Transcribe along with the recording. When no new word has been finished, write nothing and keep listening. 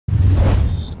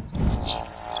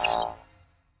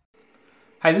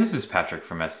Hi, this is Patrick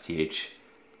from STH.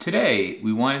 Today,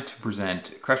 we wanted to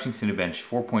present Crushing Cinebench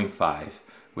 4.5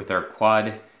 with our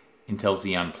quad Intel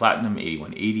Xeon Platinum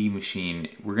 8180 machine.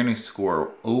 We're going to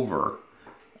score over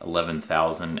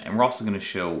 11,000, and we're also going to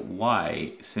show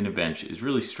why Cinebench is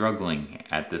really struggling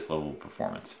at this level of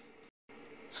performance.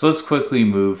 So let's quickly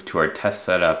move to our test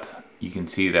setup. You can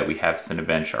see that we have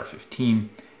Cinebench R15,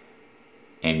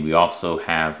 and we also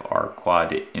have our quad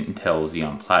Intel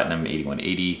Xeon Platinum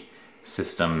 8180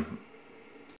 system.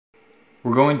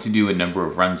 We're going to do a number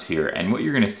of runs here, and what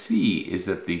you're going to see is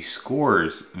that the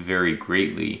scores vary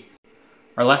greatly.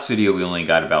 Our last video we only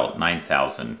got about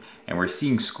 9,000, and we're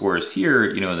seeing scores here,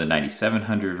 in the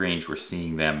 9,700 range. We're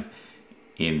seeing them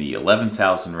in the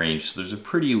 11,000 range, so there's a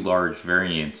pretty large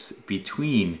variance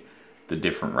between the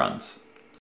different runs.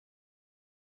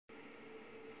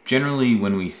 Generally,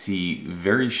 when we see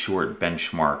very short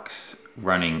benchmarks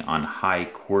running on high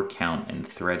core count and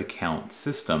thread count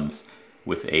systems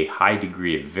with a high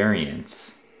degree of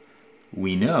variance,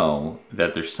 we know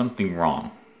that there's something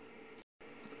wrong.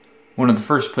 One of the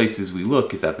first places we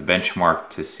look is at the benchmark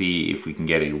to see if we can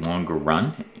get a longer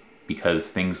run, because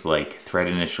things like thread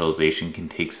initialization can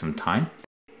take some time.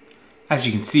 As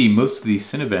you can see, most of these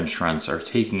Cinebench runs are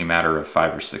taking a matter of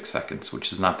 5 or 6 seconds,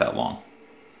 which is not that long.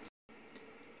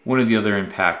 One of the other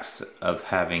impacts of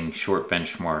having short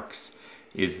benchmarks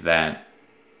is that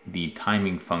the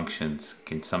timing functions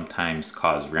can sometimes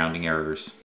cause rounding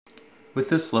errors. With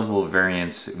this level of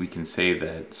variance, we can say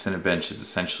that Cinebench is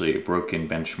essentially a broken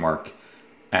benchmark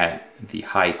at the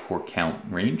high core count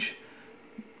range.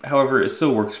 However, it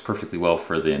still works perfectly well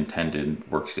for the intended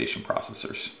workstation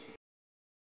processors.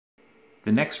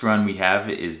 The next run we have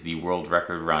is the world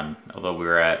record run. Although we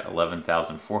were at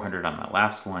 11,400 on that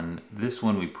last one, this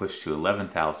one we pushed to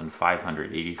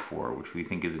 11,584, which we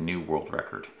think is a new world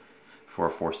record for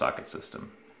a 4-socket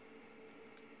system.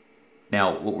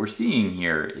 Now, what we're seeing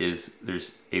here is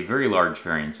there's a very large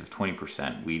variance of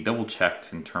 20%. We double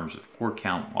checked in terms of core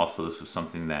count. Also, this was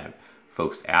something that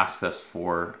folks asked us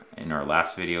for in our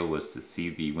last video, was to see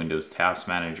the Windows Task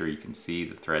Manager. You can see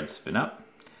the threads spin up,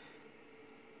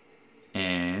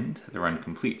 and the run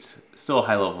completes. Still a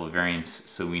high level of variance,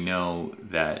 so we know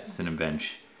that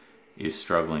Cinebench is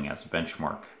struggling as a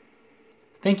benchmark.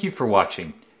 Thank you for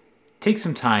watching. Take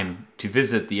some time to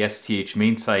visit the STH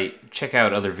main site, check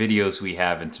out other videos we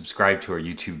have, and subscribe to our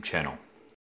YouTube channel.